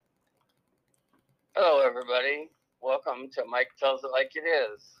Hello, everybody. Welcome to Mike Tells It Like It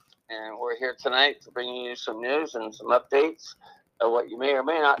Is. And we're here tonight to bring you some news and some updates of what you may or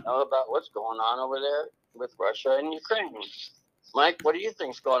may not know about what's going on over there with Russia and Ukraine. Mike, what do you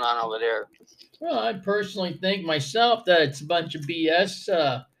think's going on over there? Well, I personally think myself that it's a bunch of BS.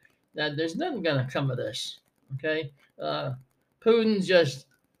 That there's nothing going to come of this. Okay, Putin's just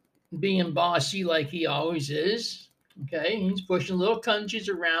being bossy like he always is. Okay, he's pushing little countries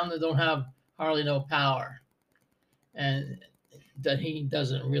around that don't have hardly no power, and that he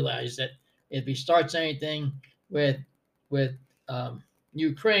doesn't realize that if he starts anything with with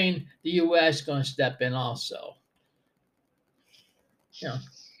Ukraine, the U.S. is going to step in also. You know,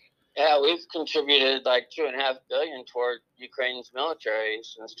 Yeah, we've contributed like $2.5 billion toward Ukraine's military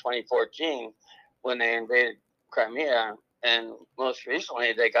since 2014 when they invaded Crimea, and most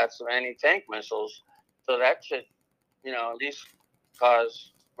recently they got some anti-tank missiles. So that should, at least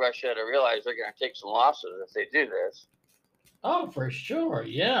cause Russia to realize they're going to take some losses if they do this. oh, for sure,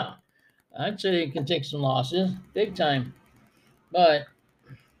 yeah. I'd say he can take some losses, big time. But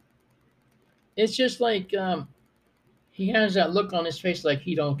it's just like he has that look on his face like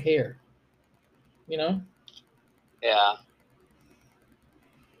he don't care. You know, Yeah,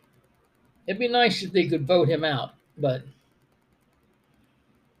 it'd be nice if they could vote him out, but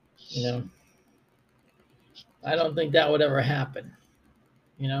you know, I don't think that would ever happen.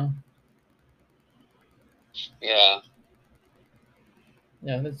 You know, yeah,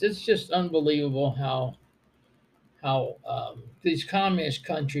 yeah, it's just unbelievable how these communist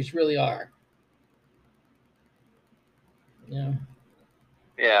countries really are. You know,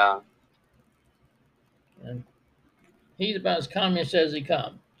 yeah. and he's about as communist as he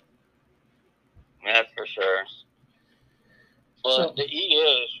come. That's for sure. Well, So the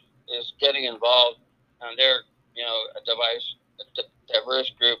EU is getting involved, and they're a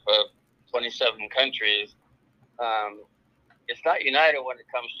diverse group of 27 countries. It's not united when it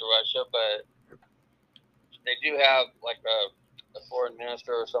comes to Russia, but they do have like a foreign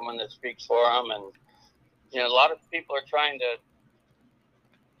minister or someone that speaks for them, and a lot of people are trying to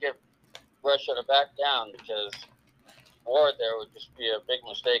get Russia to back down because war there would just be a big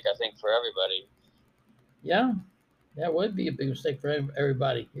mistake, I think, for everybody. yeah, that would be a big mistake for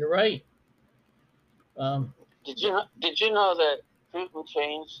everybody. You're right. Um, Did you know that Putin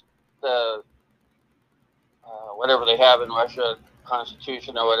changed the whatever they have in Russia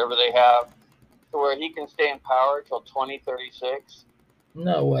constitution or whatever they have to where he can stay in power till 2036?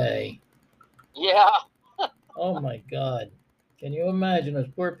 no way. Yeah, Oh my God. Can you imagine those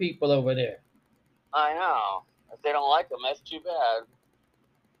poor people over there? I know. If they don't like him, that's too bad.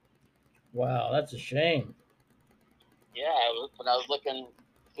 Wow, that's a shame. Yeah, when I was looking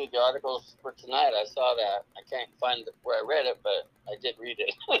through the articles for tonight, I saw that. I can't find where I read it, but I did read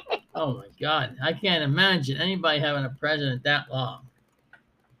it. Oh my God. I can't imagine anybody having a president that long.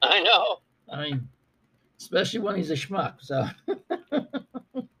 I know. I mean, especially when he's a schmuck. So,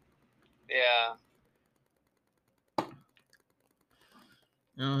 Yeah.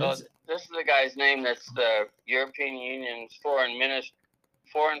 So that's, this is the guy's name that's the European Union's foreign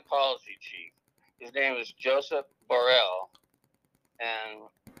policy chief. His name is Joseph Borrell, and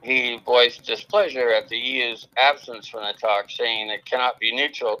he voiced displeasure at the EU's absence from the talks, saying it cannot be a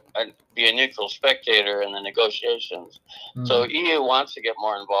neutral spectator in the negotiations. So EU wants to get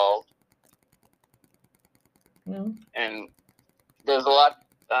more involved, and there's a lot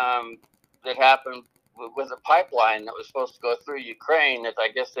that happened with a pipeline that was supposed to go through Ukraine. That I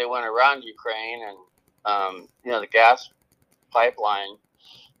guess they went around Ukraine, and the gas pipeline,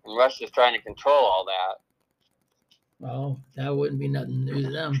 and Russia's trying to control all that. well, that wouldn't be nothing new to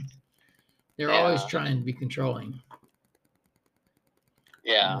them. They're always Yeah, trying to be controlling.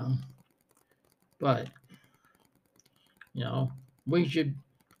 You yeah, know? But, you know, we should,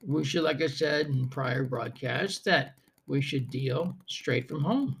 like I said in prior broadcasts, that we should deal straight from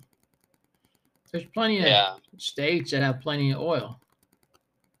home. There's plenty of yeah, states that have plenty of oil.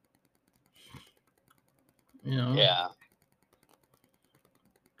 You know, yeah.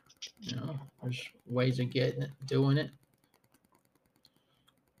 there's ways of getting it, doing it.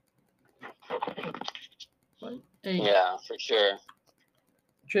 But hey, Yeah, for sure.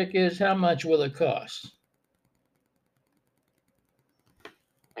 trick is how much will it cost?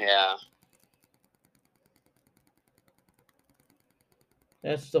 Yeah,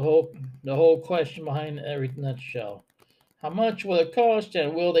 That's the whole question behind every nutshell. How much will it cost,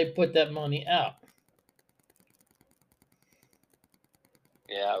 and will they put that money out?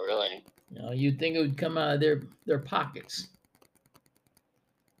 yeah, really. You'd think it would come out of their pockets.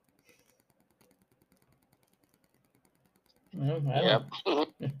 I Yep. don't.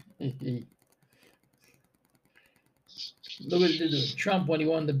 Look what they did to Trump when he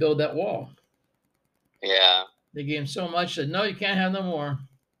wanted to build that wall. Yeah. They gave him so much that no, you can't have no more.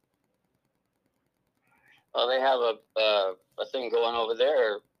 Well, they have a thing going over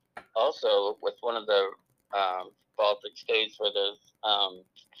there also with one of the Baltic states where there's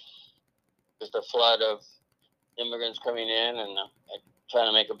just a flood of immigrants coming in and trying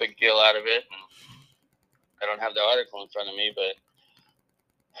to make a big deal out of it. And I don't have the article in front of me, but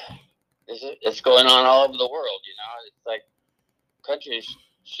it's going on all over the world. It's like countries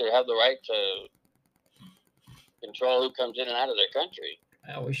should have the right to control who comes in and out of their country.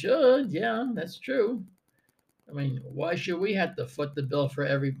 We should, yeah, that's true. I mean, why should we have to foot the bill for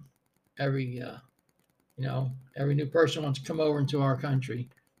every new person wants to come over into our country?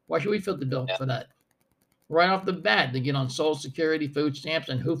 Why should we foot the bill for that? Right off the bat, they get on Social Security, food stamps,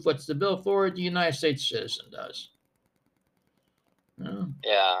 and who foots the bill for it? The United States citizen does.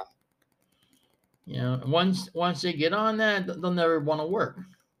 Yeah. Once they get on that, they'll never want to work.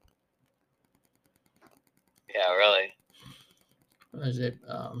 Yeah, really. Is it?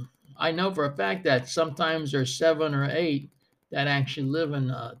 I know for a fact that sometimes there's 7 or 8 that actually live in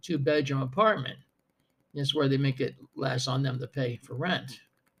a 2-bedroom apartment. That's where they make it less on them to pay for rent.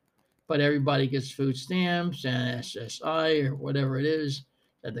 But everybody gets food stamps and SSI or whatever it is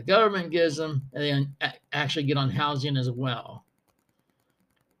that the government gives them, and they actually get on housing as well.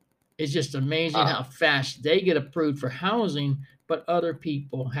 It's just amazing how fast they get approved for housing, but other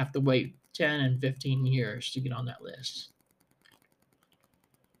people have to wait 10 and 15 years to get on that list.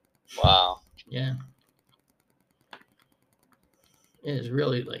 Wow. Yeah. It is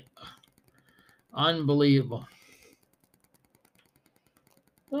really unbelievable.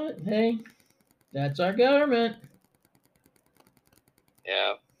 But hey, that's our government.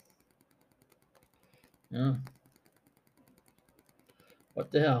 Yeah. Yeah. What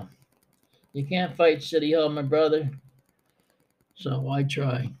the hell? You can't fight City Hall, my brother. So why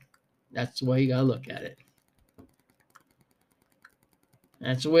try? That's the way you gotta look at it.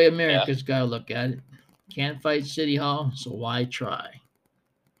 That's the way America's gotta look at it. Can't fight City Hall, so why try?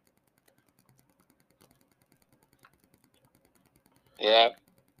 Yeah,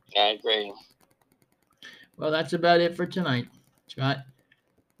 I agree. Well, that's about it for tonight, Scott.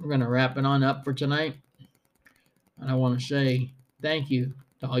 We're gonna wrap it on up for tonight. And I want to say thank you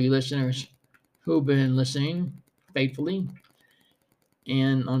to all you listeners who've been listening faithfully.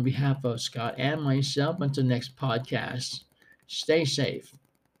 And on behalf of Scott and myself, until next podcast, stay safe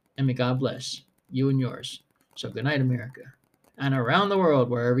and may God bless you and yours. So good night, America, and around the world,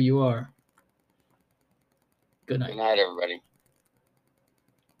 wherever you are. Good night. Good night, everybody.